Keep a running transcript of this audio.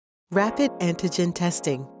Rapid antigen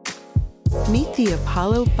testing. Meet the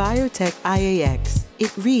Apollo BioTech IAX.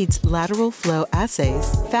 It reads lateral flow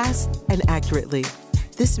assays fast and accurately.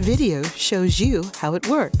 This video shows you how it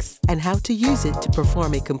works and how to use it to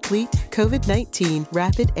perform a complete COVID-19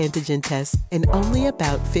 rapid antigen test in only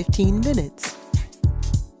about 15 minutes.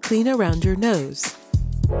 Clean around your nose.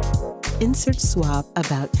 Insert swab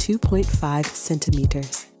about 2.5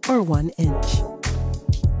 centimeters or 1 inch.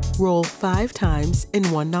 Roll 5 times in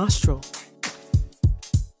one nostril.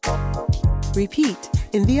 Repeat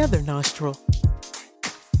in the other nostril.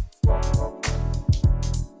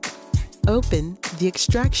 Open the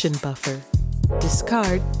extraction buffer.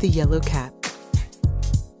 Discard the yellow cap.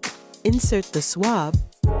 Insert the swab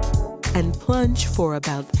and plunge for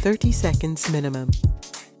about 30 seconds minimum.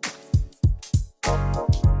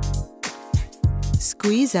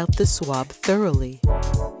 Squeeze out the swab thoroughly.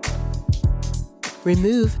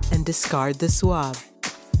 Remove and discard the swab.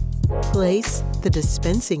 Place the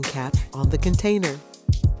dispensing cap on the container.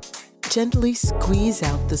 Gently squeeze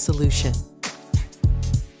out the solution.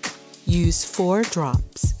 Use 4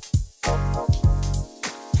 drops.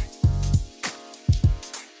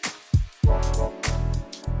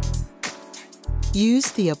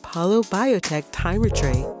 Use the Apollo BioTech timer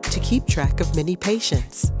tray to keep track of many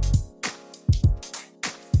patients.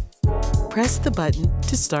 Press the button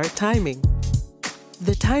to start timing.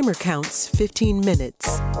 The timer counts 15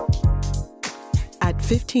 minutes. At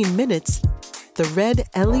 15 minutes, the red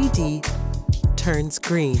LED turns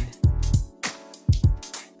green.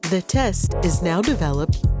 The test is now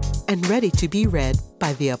developed and ready to be read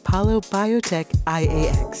by the Apollo BioTech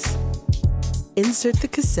IAX. Insert the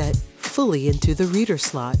cassette fully into the reader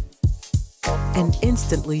slot and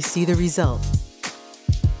instantly see the result.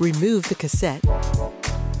 Remove the cassette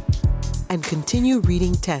and continue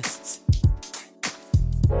reading tests.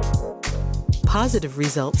 Positive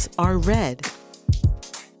results are red.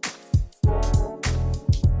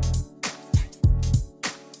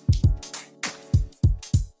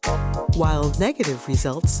 While negative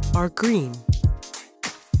results are green.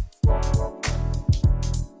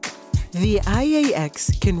 The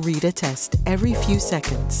IAX can read a test every few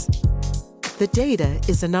seconds. The data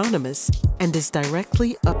is anonymous and is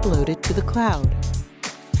directly uploaded to the cloud.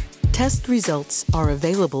 Test results are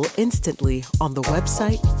available instantly on the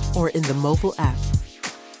website or in the mobile app.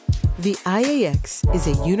 The IAX is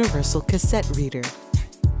a universal cassette reader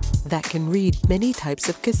that can read many types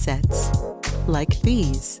of cassettes, like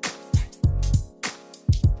these.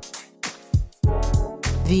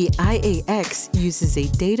 The IAX uses a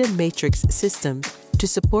data matrix system to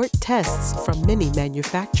support tests from many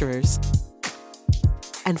manufacturers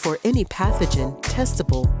and for any pathogen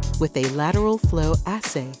testable with a lateral flow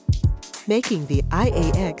assay, making the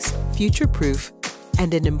IAX future-proof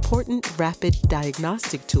and an important rapid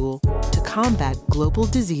diagnostic tool to combat global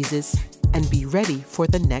diseases and be ready for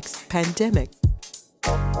the next pandemic.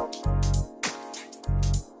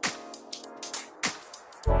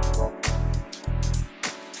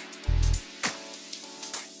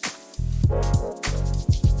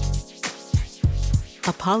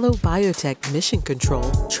 Apollo BioTech Mission Control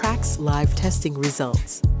tracks live testing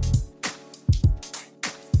results.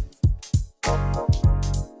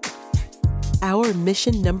 Our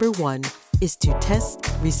mission number 1 is to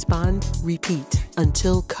test, respond, repeat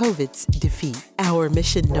until COVID's defeat. Our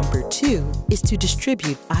mission number 2 is to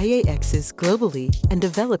distribute IAXs globally and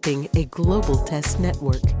developing a global test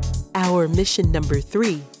network. Our mission number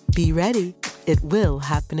 3, be ready, it will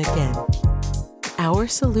happen again. Our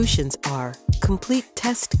solutions are complete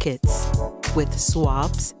test kits with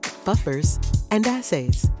swabs, buffers, and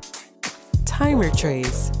assays. Timer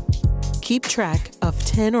trays. Keep track of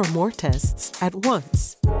 10 or more tests at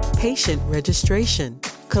once. Patient registration.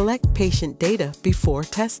 Collect patient data before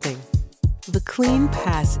testing. The Clean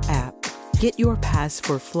Pass app. Get your pass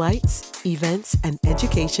for flights, events, and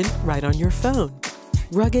education right on your phone.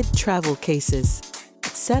 Rugged travel cases.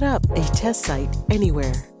 Set up a test site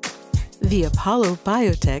anywhere. The Apollo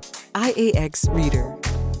BioTech IAX Reader.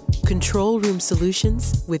 Control room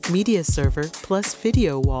solutions with media server plus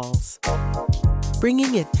video walls.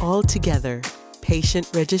 Bringing it all together. Patient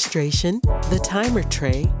registration, the timer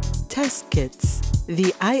tray, test kits,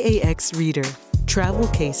 the IAX Reader, travel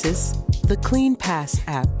cases, the Clean Pass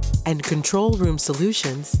app, and control room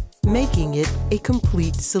solutions, making it a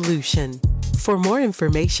complete solution. For more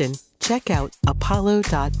information, check out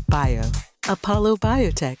apollo.bio. Apollo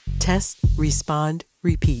BioTech. Test, respond,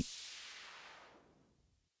 repeat.